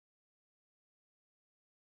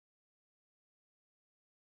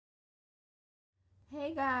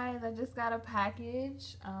Hey guys, I just got a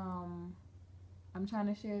package. I'm trying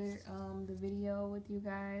to share the video with you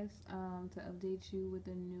guys to update you with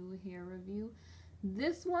a new hair review.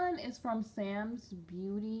 This one is from Sam's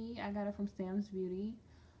Beauty. I got it from Sam's Beauty.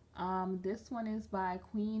 This one is by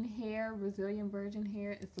Queen Hair, Brazilian Virgin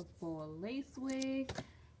Hair. It's a full lace wig.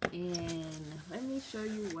 And let me show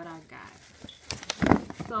you what I got.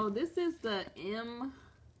 So this is the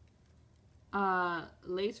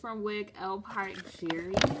lace front wig L part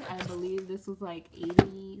Jerry. I believe this was like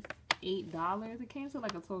 $88. It came to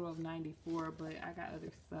like a total of 94, but I got other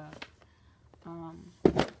stuff.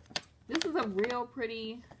 This is a real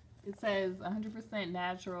pretty, it says 100%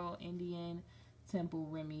 natural Indian temple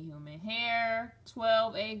Remy human hair,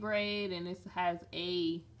 12A grade, and this has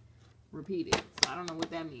A repeated. So I don't know what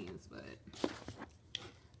that means, but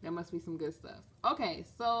there must be some good stuff. Okay,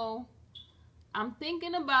 so I'm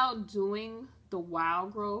thinking about doing the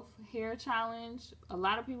Wild Growth Hair Challenge. A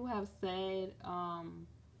lot of people have said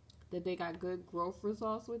that they got good growth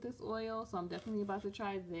results with this oil, so I'm definitely about to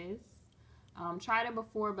try this. Tried it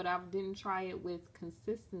before, but I didn't try it with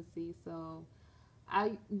consistency. So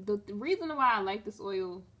the reason why I like this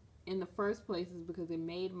oil in the first place is because it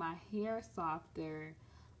made my hair softer,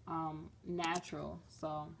 natural.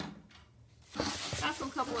 So got some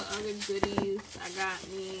couple of other goodies. I got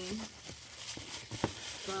me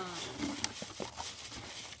some.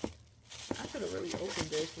 I should have really opened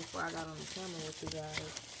this before I got on the camera with you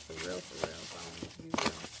guys. For real, so I don't need to be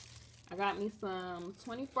real. I got me some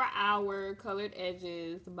 24-hour colored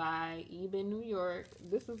edges by Eben, New York.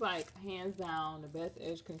 This is like hands down the best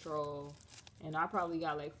edge control. And I probably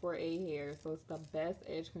got like 4A hair, so it's the best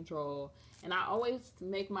edge control. And I always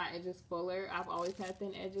make my edges fuller. I've always had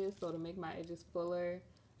thin edges, so to make my edges fuller,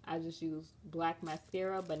 I just use black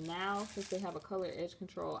mascara. But now, since they have a color edge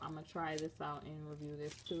control, I'm going to try this out and review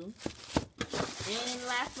this too. And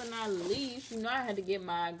last but not least, you know I had to get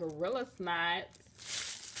my Gorilla Snot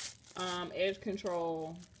edge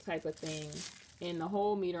control type of thing. And the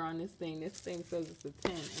whole meter on this thing says it's a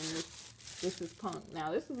 10, and this is punk.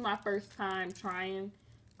 Now, this is my first time trying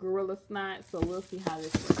Gorilla Snot, so we'll see how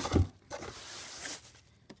this works.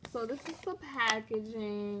 So this is the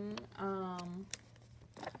packaging.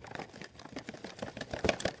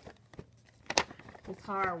 It's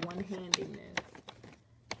hard one-handing this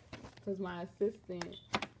because my assistant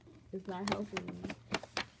is not helping me.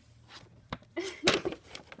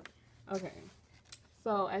 Okay,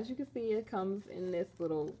 so as you can see, it comes in this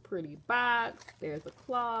little pretty box. There's a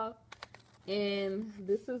cloth, and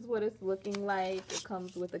this is what it's looking like. It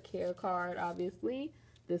comes with a care card, obviously.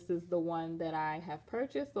 This is the one that I have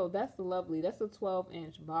purchased, so that's lovely. That's a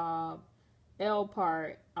 12-inch bob L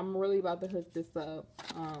part. I'm really about to hook this up.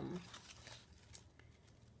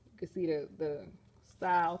 You can see the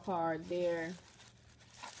style card there,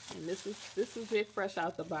 and this is big fresh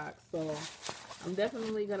out the box. So I'm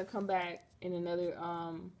definitely gonna come back in another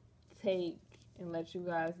take and let you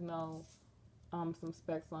guys know some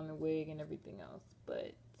specs on the wig and everything else.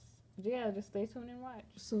 But yeah, just stay tuned and watch.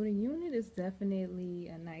 So the unit is definitely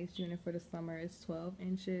a nice unit for the summer. It's 12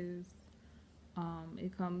 inches.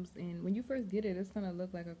 It comes in, when you first get it, it's gonna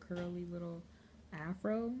look like a curly little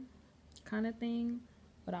afro kind of thing.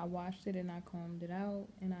 But I washed it and I combed it out,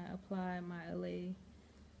 and I applied my LA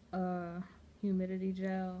humidity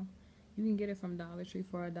gel. You can get it from Dollar Tree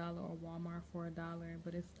for $1 or Walmart for $1,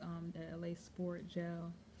 but it's the LA Sport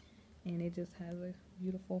gel, and it just has a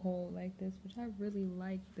beautiful hold like this, which I really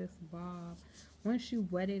like this bob. Once you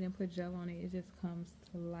wet it and put gel on it, it just comes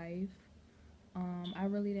to life. I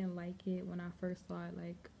really didn't like it when I first saw it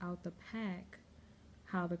like out the pack,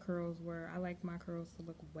 how the curls were. I like my curls to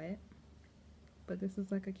look wet, but this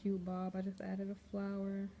is like a cute bob. I just added a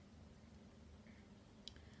flower.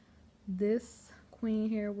 This queen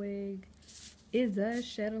hair wig, it does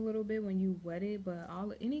shed a little bit when you wet it, but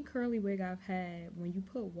any curly wig I've had, when you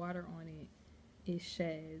put water on it, it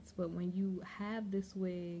sheds. But when you have this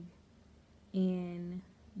wig and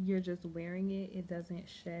you're just wearing it, it doesn't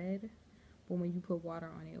shed. But when you put water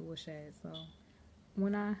on it, it will shed. So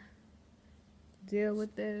when I deal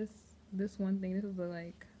with this one thing, this is a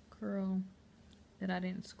like curl that I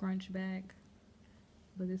didn't scrunch back.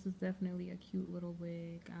 But this is definitely a cute little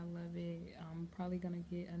wig. I love it. I'm probably gonna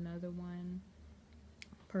get another one.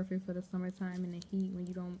 Perfect for the summertime in the heat, when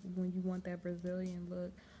you want that Brazilian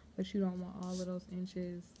look, but you don't want all of those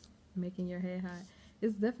inches making your head hot.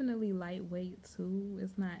 It's definitely lightweight too.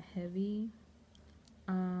 It's not heavy.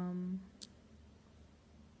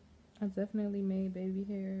 I definitely made baby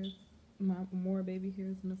hairs, more baby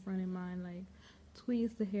hairs in the front of mine, like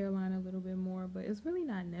tweeze the hairline a little bit more, but it's really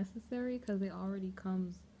not necessary because it already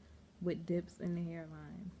comes with dips in the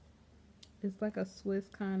hairline. It's like a Swiss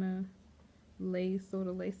kind of lace, so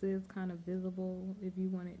the lace is kind of visible if you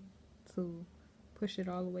want it to push it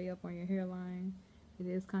all the way up on your hairline. It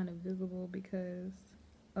is kind of visible because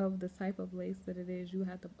of the type of lace that it is. You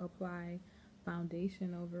have to apply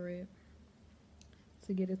foundation over it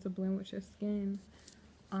to get it to blend with your skin.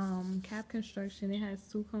 Cap construction, it has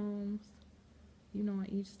 2 combs, you know, on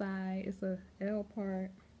each side. It's a L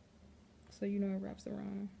part, so you know it wraps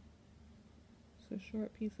around. It's a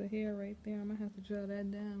short piece of hair right there. I'm gonna have to gel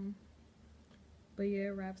that down. But yeah,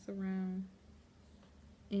 it wraps around,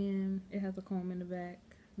 and it has a comb in the back.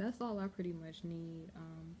 That's all I pretty much need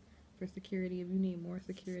for security. If you need more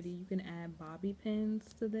security, you can add bobby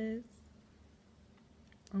pins to this.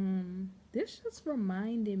 This just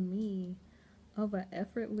reminded me of an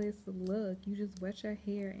effortless look. You just wet your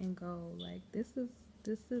hair and go. Like this is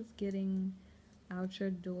getting out your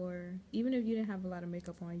door. Even if you didn't have a lot of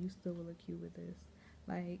makeup on, you still would look cute with this.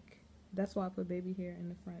 Like that's why I put baby hair in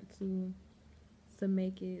the front too, to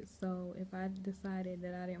make it so if I decided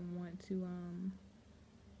that I didn't want to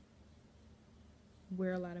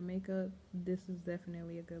wear a lot of makeup, this is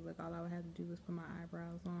definitely a good look. All I would have to do was put my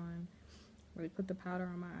eyebrows on, really put the powder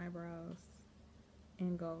on my eyebrows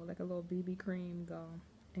and go, like a little BB cream, go,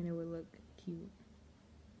 and it would look cute.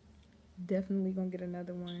 Definitely gonna get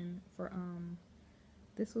another one for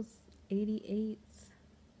this was $88,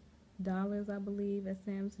 I believe, at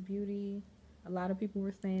Sam's Beauty. A lot of people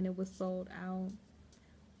were saying it was sold out,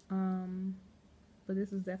 but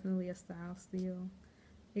this is definitely a style steal,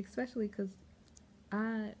 especially because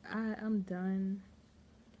I'm done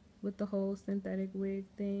with the whole synthetic wig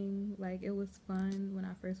thing. Like, it was fun when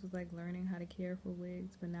I first was like learning how to care for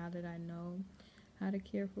wigs, but now that I know how to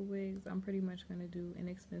care for wigs, I'm pretty much gonna do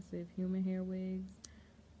inexpensive human hair wigs.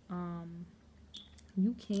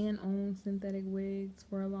 You can own synthetic wigs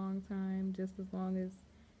for a long time, just as long as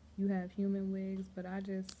you have human wigs, but I've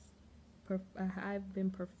been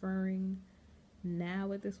preferring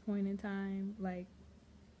now at this point in time. Like,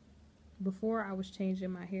 before I was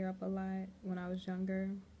changing my hair up a lot when I was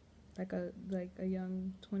younger, like a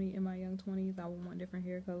young 20, in my young 20s, I would want different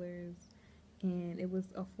hair colors, and it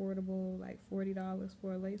was affordable, like $40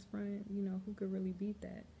 for a lace front. You know, who could really beat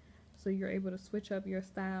that? So you're able to switch up your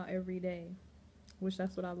style every day, which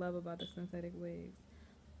that's what I love about the synthetic wigs.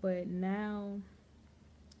 But now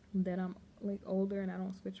that I'm like older and I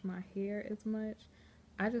don't switch my hair as much,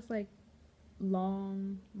 I just like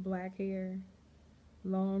long black hair,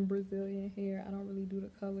 long Brazilian hair. I don't really do the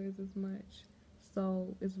colors as much,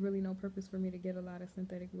 so it's really no purpose for me to get a lot of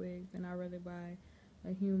synthetic wigs, and I'd rather buy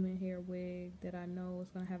a human hair wig that I know is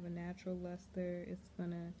going to have a natural luster. It's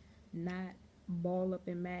going to not ball up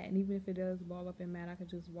and matte, and even if it does ball up and matte, I could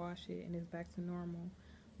just wash it and it's back to normal.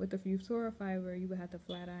 With the Futura fiber, you would have to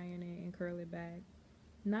flat iron it and curl it back.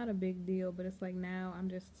 Not a big deal, but it's like now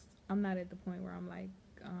I'm not at the point where I'm like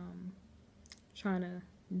trying to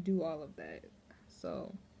do all of that.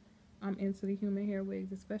 So I'm into the human hair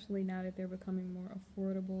wigs, especially now that they're becoming more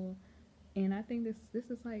affordable. And I think this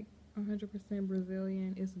is like 100%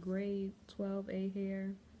 Brazilian. It's grade 12A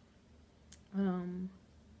hair.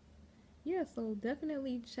 Yeah, so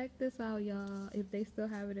definitely check this out, y'all. If they still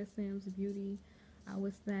have it at Sam's Beauty, I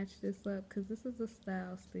would snatch this up because this is a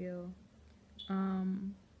style steal.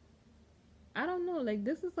 I don't know, like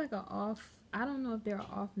this is like I don't know if they're an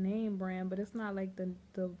off name brand, but it's not like the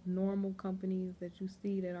normal companies that you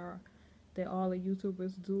see that all the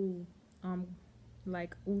YouTubers do,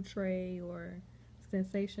 like Outre or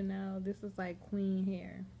Sensational. This is like Queen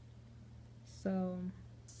hair. So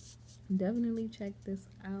definitely check this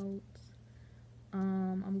out.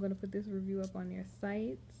 I'm gonna put this review up on their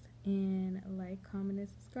site, and like, comment, and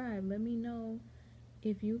subscribe. Let me know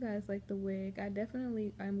if you guys like the wig.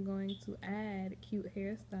 I'm going to add cute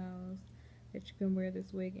hairstyles that you can wear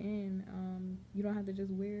this wig in. You don't have to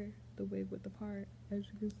just wear the wig with the part. As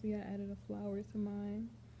you can see, I added a flower to mine.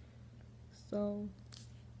 So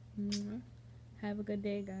have a good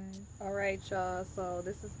day, guys. All right, y'all, so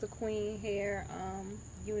this is the Queen hair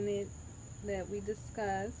unit that we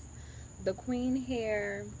discussed. The Queen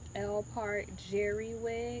hair L part Jerry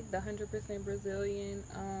wig, the 100% Brazilian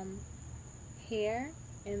hair,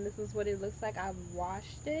 and this is what it looks like. I've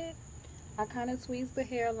washed it. I kind of tweezed the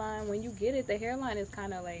hairline. When you get it, the hairline is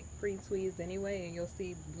kind of like pre-tweezed anyway, and you'll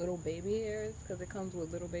see little baby hairs because it comes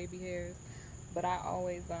with little baby hairs. But I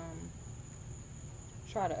always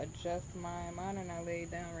try to adjust mine. Mine are not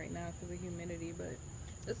laid down right now because of humidity, but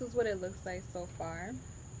this is what it looks like so far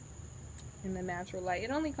in the natural light. It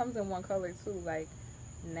only comes in one color too, like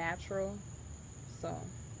natural. So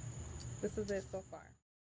this is it so far.